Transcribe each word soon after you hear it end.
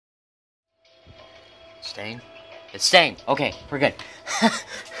Staying? It's staying. Okay, we're good.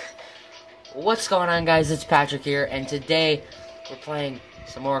 What's going on, guys? It's Patrick here, and today we're playing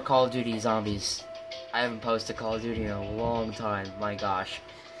some more Call of Duty Zombies. I haven't posted Call of Duty in a long time. My gosh.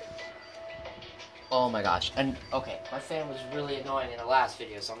 Oh my gosh. And, okay, my fan was really annoying in the last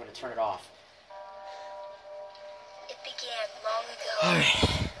video, so I'm going to turn it off. It began long ago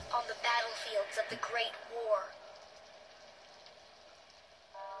on the battlefields of the Great War.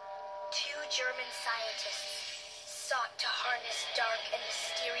 Two German scientists sought to harness dark and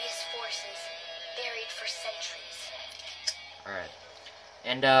mysterious forces buried for centuries. Alright.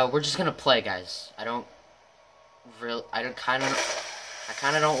 And, we're just gonna play, guys. I kinda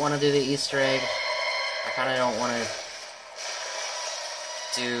don't want to do the Easter egg. I kinda don't want to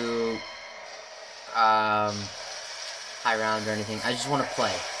do, high round or anything. I just want to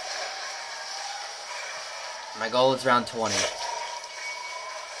play. My goal is round 20.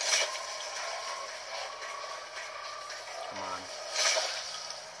 Come on.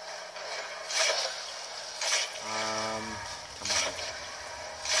 Come on.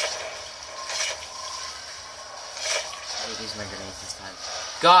 I need to use my grenades this time.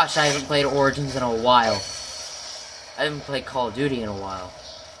 Gosh, I haven't played Origins in a while. I haven't played Call of Duty in a while.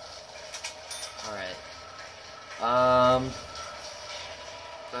 Alright.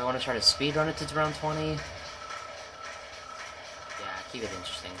 Do I want to try to speedrun it to round 20? Yeah, keep it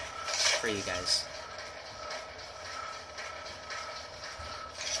interesting. For you guys.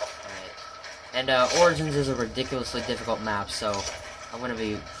 Alright. And, Origins is a ridiculously difficult map, so I'm going to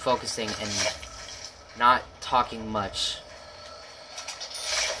be focusing and not talking much.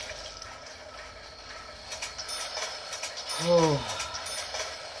 Oh.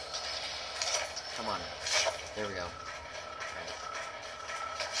 Come on. There we go.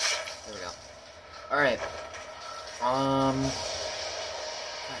 There we go. Alright. Gosh,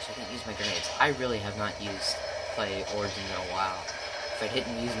 I didn't use my grenades. I really have not play Origins in a while. If I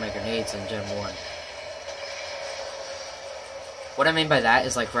didn't use my grenades in Gen 1. What I mean by that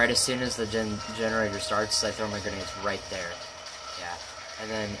is, like, right as soon as the generator starts, I throw my grenades right there. Yeah.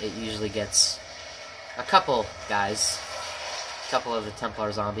 And then it usually gets a couple guys. A couple of the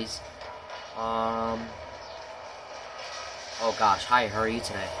Templar zombies. Oh gosh, hi, how are you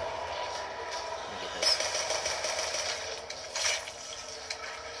today? Let me get this.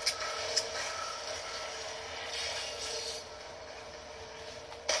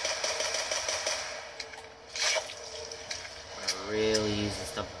 I'm gonna really use this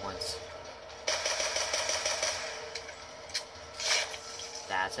stuff once.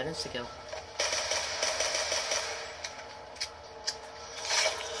 That's an insta-kill.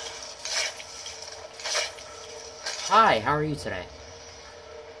 Hi, how are you today?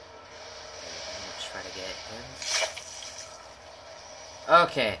 Let's try to get him.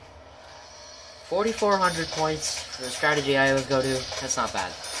 Okay. 4,400 points for the strategy I always go to. That's not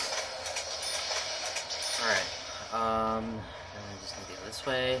bad. Alright. I'm just gonna go this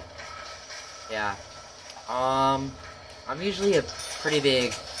way. Yeah. I'm usually a pretty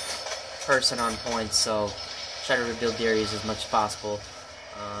big person on points, so try to rebuild the areas as much as possible.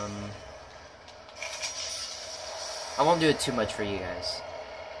 I won't do it too much for you guys.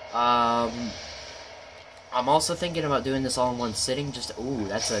 I'm also thinking about doing this all in one sitting. Ooh,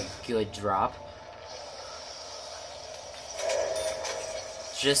 that's a good drop.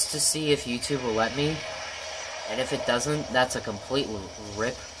 Just to see if YouTube will let me. And if it doesn't, that's a complete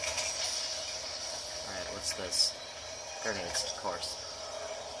rip. Alright, what's this? Grenades, of course.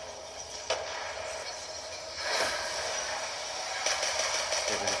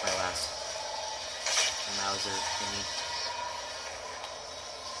 Get rid of my last Mauser thingy.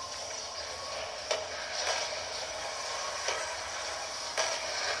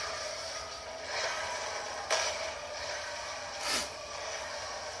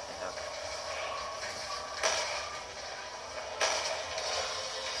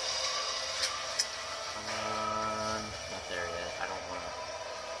 Come on. Not there yet. I don't want to.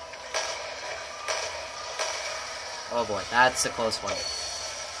 Oh boy, that's a close one.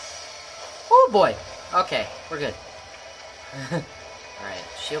 Oh boy! Okay, we're good. Alright,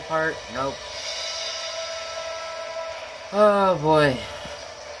 shield part, nope. Oh boy.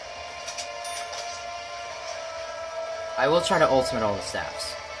 I will try to ultimate all the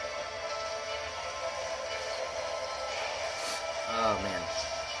staffs. Oh man.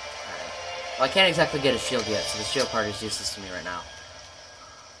 Alright. Well, I can't exactly get a shield yet, so the shield part is useless to me right now.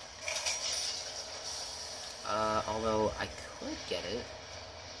 Although I could get it.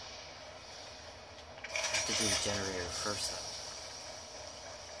 To do the generator first, though.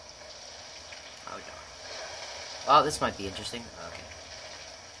 Oh, darn. Well, this might be interesting. Okay.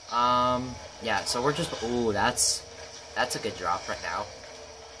 Yeah, so we're just, ooh, that's a good drop right now.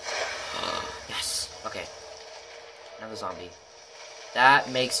 Yes, okay. Another zombie. That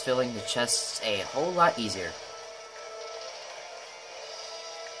makes filling the chests a whole lot easier.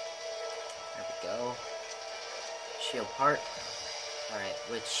 There we go. Shield part. Alright,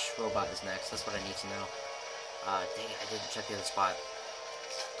 which robot is next? That's what I need to know. Dang it, I didn't check the other spot.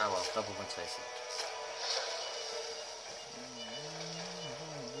 Oh well, double one spicy.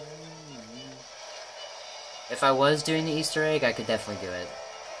 If I was doing the Easter egg, I could definitely do it.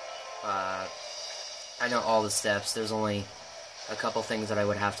 I know all the steps. There's only a couple things that I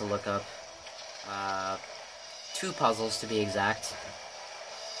would have to look up. 2 puzzles to be exact.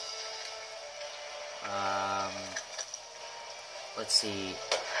 Let's see.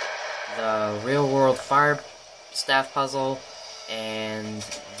 The real world fire staff puzzle and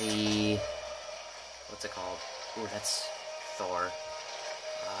the, what's it called? Ooh, that's Thor.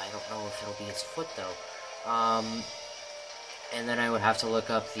 I don't know if it'll be his foot though. And then I would have to look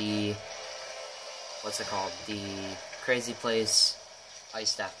up the, what's it called? The Crazy Place ice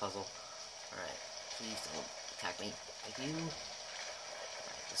staff puzzle. Alright, please don't attack me. Thank you.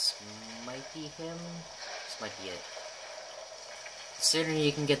 Alright, this might be him. This might be it. The sooner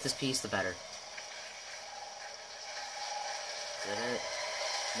you can get this piece, the better. Is that it?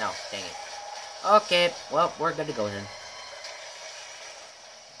 No, dang it. Okay, well, we're good to go then.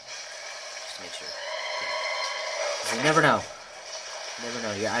 Just to make sure. Okay. 'Cause you never know. You never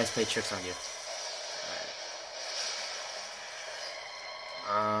know, your eyes play tricks on you.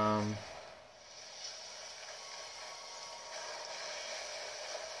 Alright.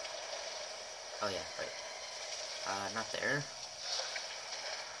 Oh yeah, right. Not there.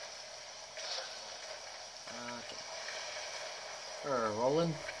 Okay. We're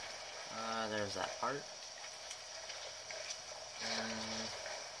rolling. There's that part.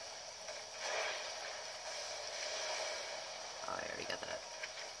 Oh, I already got that.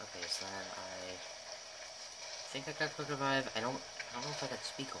 Okay, so then I think I got Quick Revive. I don't know if I got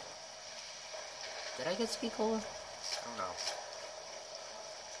Speakle. Did I get Speakle? I don't know.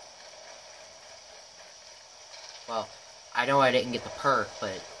 Well, I know I didn't get the perk,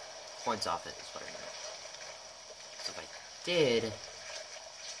 but points off it is what I meant. So if I did,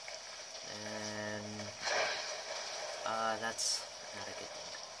 then that's not a good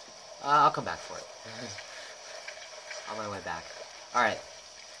thing. I'll come back for it. On my way back. Alright.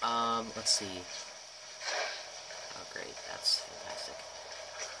 Let's see. Oh great, that's fantastic.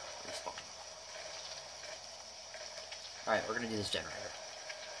 Respawn. Alright, we're gonna do this generator.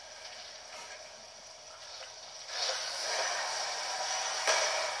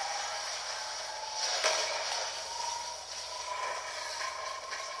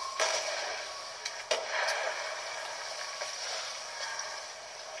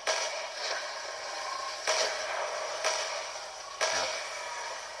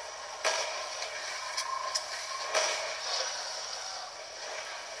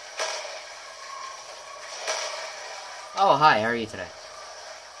 Oh, hi, how are you today?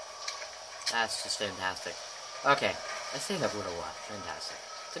 That's just fantastic. Okay, I say that word a lot. Fantastic.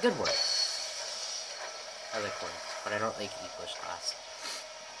 It's a good word. I like words, but I don't like English class.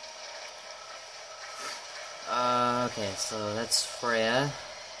 Okay, so that's Freya.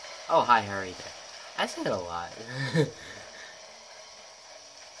 Oh, hi, how are you today? I say that a lot. Okay.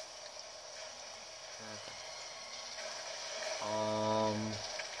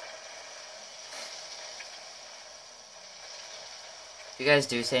 If you guys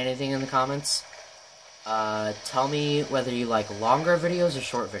do say anything in the comments, tell me whether you like longer videos or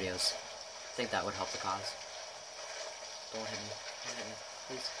short videos. I think that would help the cause. Don't hit me. Don't hit me.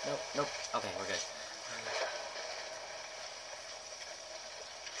 Please. Nope. Nope. Okay, we're good.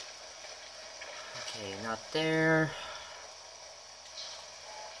 Okay, not there.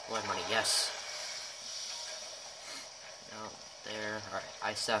 Blood money, yes. No, there. Alright,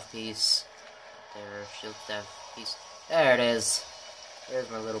 ice staff piece. There, shield staff piece. There it is. There's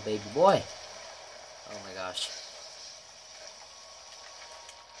my little baby boy. Oh my gosh.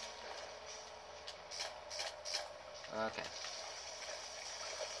 Okay.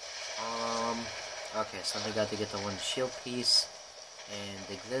 Okay, so we got to get the one shield piece and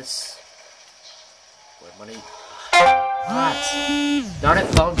dig this. What money? What? Darn it,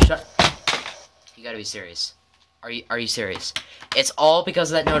 phone, shut. You gotta be serious. Are you serious? It's all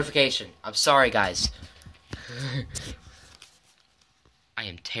because of that notification. I'm sorry, guys. I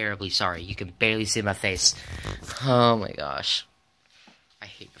am terribly sorry. You can barely see my face. Oh my gosh. I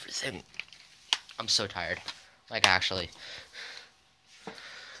hate everything. I'm so tired. Like, actually.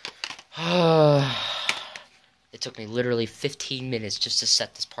 It took me literally 15 minutes just to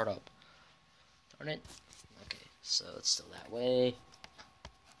set this part up. Darn it. Okay, so it's still that way.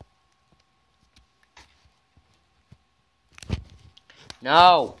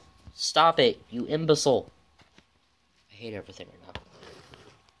 No! Stop it, you imbecile. I hate everything right now.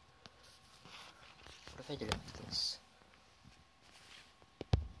 What if I did it like this?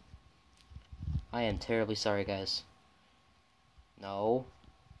 I am terribly sorry, guys. No.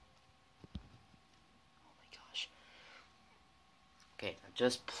 Oh my gosh. Okay, now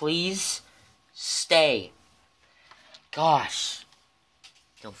just please stay. Gosh.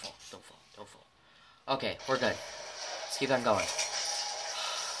 Don't fall, don't fall, don't fall. Okay, we're good. Let's keep on going.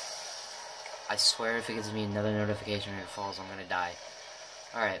 I swear if it gives me another notification and it falls, I'm gonna die.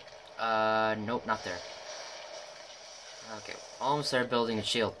 Alright. Nope, not there. Okay, almost there building a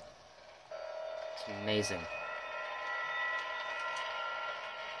shield. It's amazing.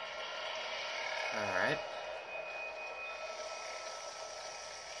 Alright.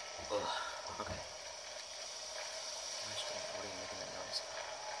 Okay. What are you making that noise?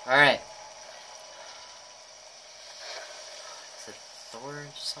 Alright. Is it Thor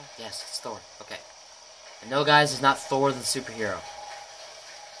just saw? Yes, it's Thor. Okay. And no, guys, it's not Thor the superhero.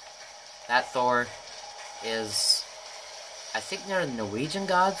 That Thor is... I think they're Norwegian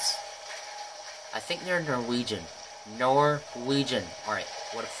gods? I think they're Norwegian. Norwegian. Alright,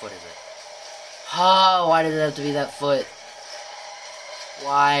 what foot is it? Oh, why did it have to be that foot?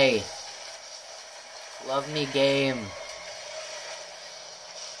 Why? Love me, game.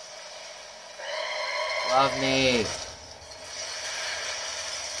 Love me.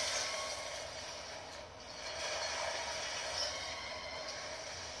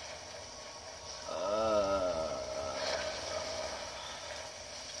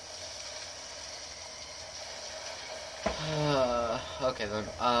 Okay then,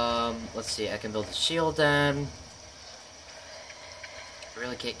 let's see, I can build a shield then. I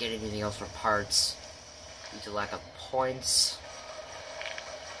really can't get anything else for parts due to lack of points.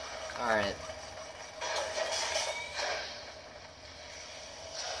 Alright.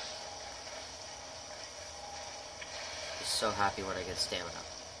 Just so happy when I get stamina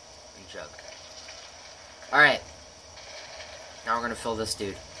and jug. Alright. Now we're gonna fill this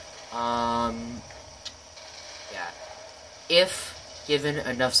dude. Yeah. If given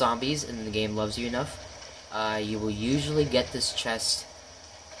enough zombies and the game loves you enough, you will usually get this chest.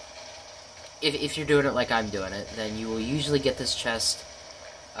 If you're doing it like I'm doing it, then you will usually get this chest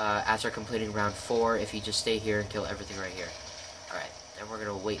after completing round 4 if you just stay here and kill everything right here. Alright, then we're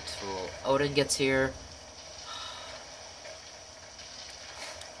gonna wait till Odin gets here.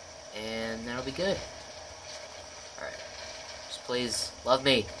 And that'll be good. Alright. Just please, love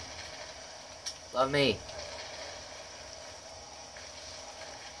me. Love me.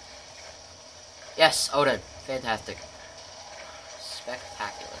 Yes, Odin. Fantastic.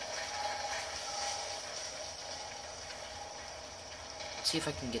 Spectacular. Let's see if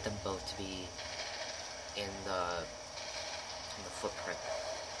I can get them both to be in the footprint.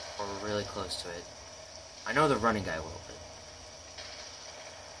 Or really close to it. I know the running guy will, but...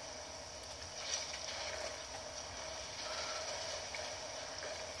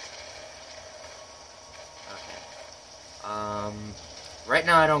 Okay. Right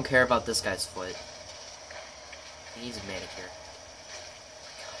now I don't care about this guy's foot. He needs a manicure.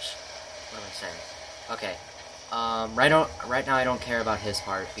 Gosh, what am I saying? Okay. Right now I don't care about his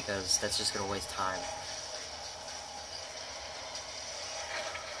part because that's just gonna waste time.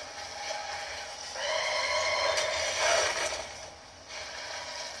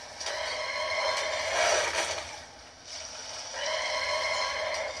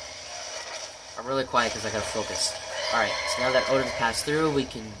 I'm really quiet because I gotta focus. Alright, so now that Odin's passed through, we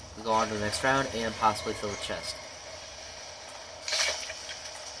can go on to the next round and possibly fill the chest.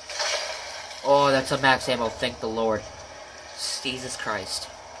 Oh, that's a max ammo, thank the Lord. Jesus Christ.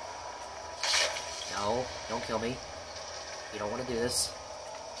 No, don't kill me. You don't want to do this.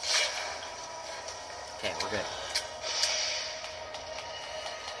 Okay, we're good.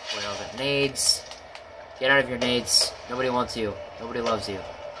 We're out of nades. Get out of your nades. Nobody wants you. Nobody loves you.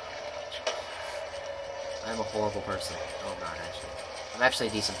 I'm a horrible person. Oh, I'm not, actually. I'm actually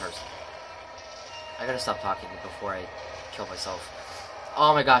a decent person. I gotta stop talking before I kill myself.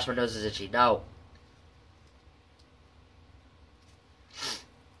 Oh my gosh, my nose is itchy. No.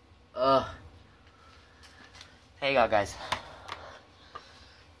 Ugh. Hang on, guys.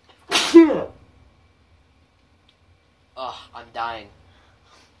 Ugh, I'm dying.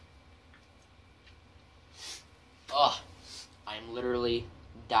 Ugh. I'm literally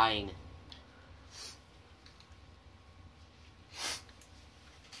dying.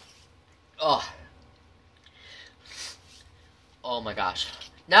 Ugh. Oh my gosh.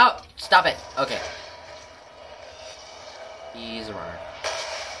 No! Stop it! Okay. He's a runner.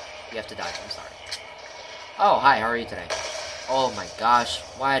 You have to die. I'm sorry. Oh, hi. How are you today? Oh my gosh.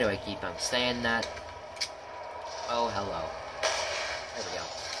 Why do I keep on saying that? Oh, hello. There we go.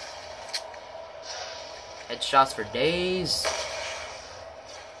 Headshots for days.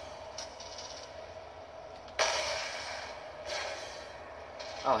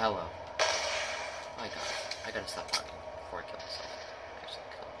 Oh, hello. My god. I gotta stop talking before I kill myself. Actually,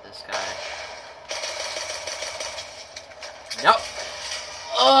 kill this guy. No!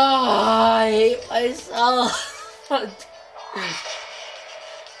 Oh, I hate myself.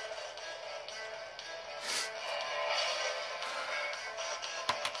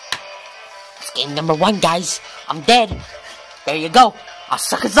 It's game number 1, guys. I'm dead. There you go. I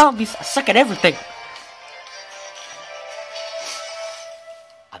suck at zombies. I suck at everything.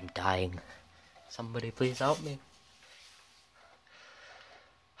 I'm dying. Somebody please help me.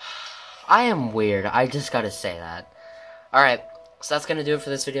 I am weird. I just gotta say that. Alright. So that's gonna do it for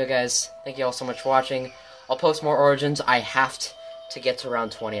this video, guys. Thank you all so much for watching. I'll post more Origins. I have to get to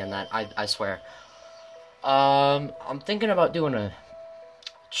round 20 on that. I swear. I'm thinking about doing a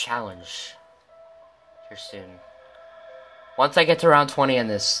challenge here soon. Once I get to round 20 on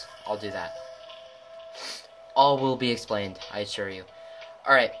this, I'll do that. All will be explained, I assure you.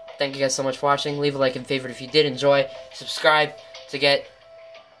 Alright, thank you guys so much for watching. Leave a like and favorite if you did enjoy. Subscribe to get,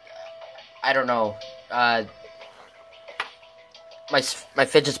 I don't know, my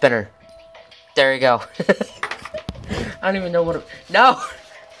fidget spinner. There you go. I don't even know what no!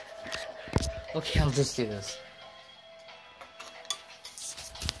 Okay, I'll just do this.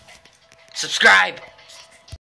 Subscribe!